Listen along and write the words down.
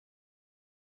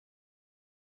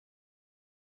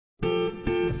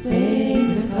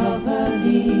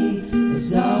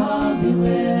zombie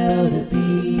wildebeest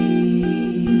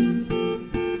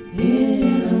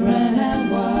in a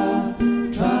reservoir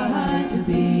trying to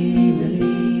be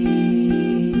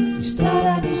released. You start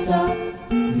and you stop,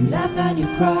 you laugh and you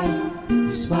cry,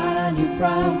 you smile and you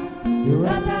frown, you're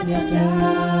up and you're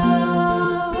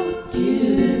down.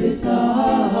 Cubist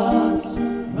thoughts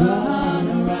run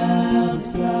around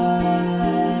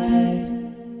inside.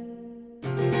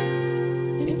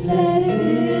 Inflated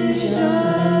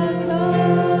visions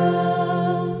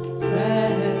of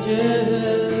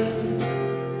grandeur.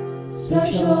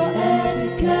 Social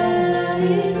etiquette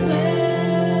is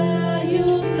where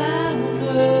you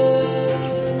flounder.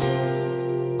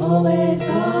 Always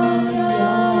on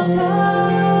your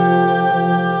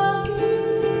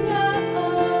computer,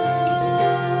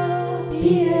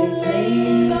 being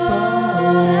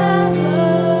labeled as a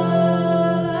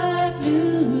life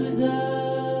loser.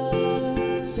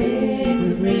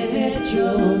 Sacred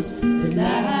rituals that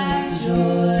lack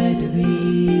joy to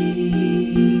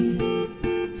be,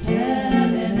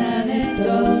 telling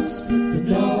anecdotes that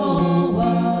no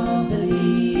one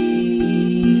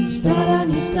believes. You start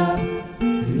and you stop,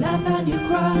 you laugh and you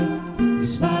cry, you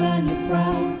smile and you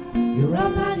frown, you're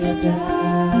up and you're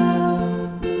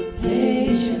down.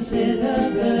 Patience is a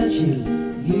virtue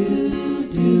you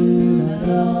do not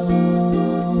own.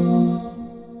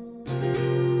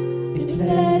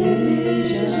 Inflated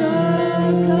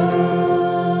visions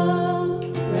of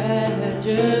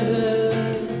grandeur.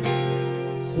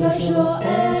 Social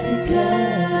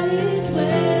etiquette is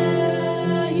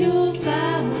where you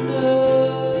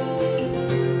flounder.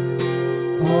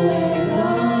 Always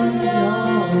on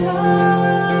your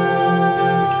computer,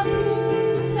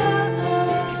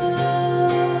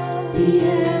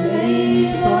 being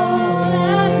labeled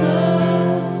as a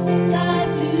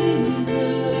life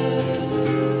loser.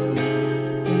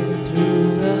 And through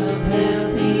the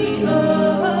pantheons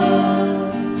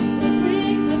that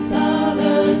Greek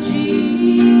mythology,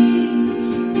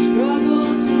 struggle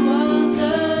to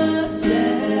understand.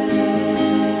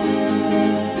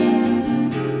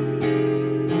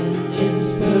 And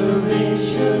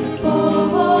inspiration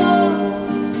forms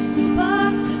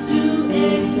sparks to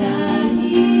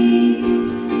ignite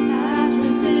as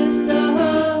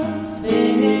resistance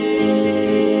fades.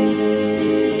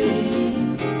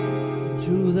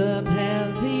 Through the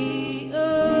pantheons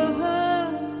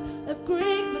of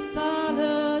Greek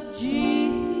mythology,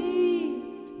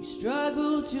 you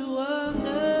struggle to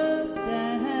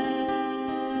understand.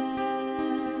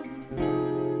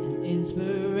 And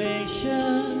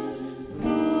inspiration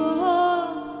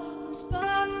forms from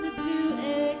sparks that do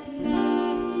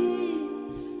ignite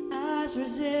as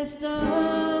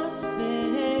resistance fades.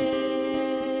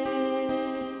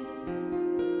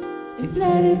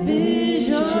 Inflated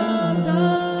visions of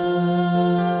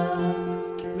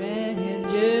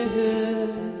grandeur.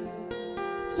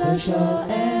 Social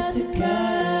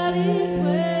etiquette is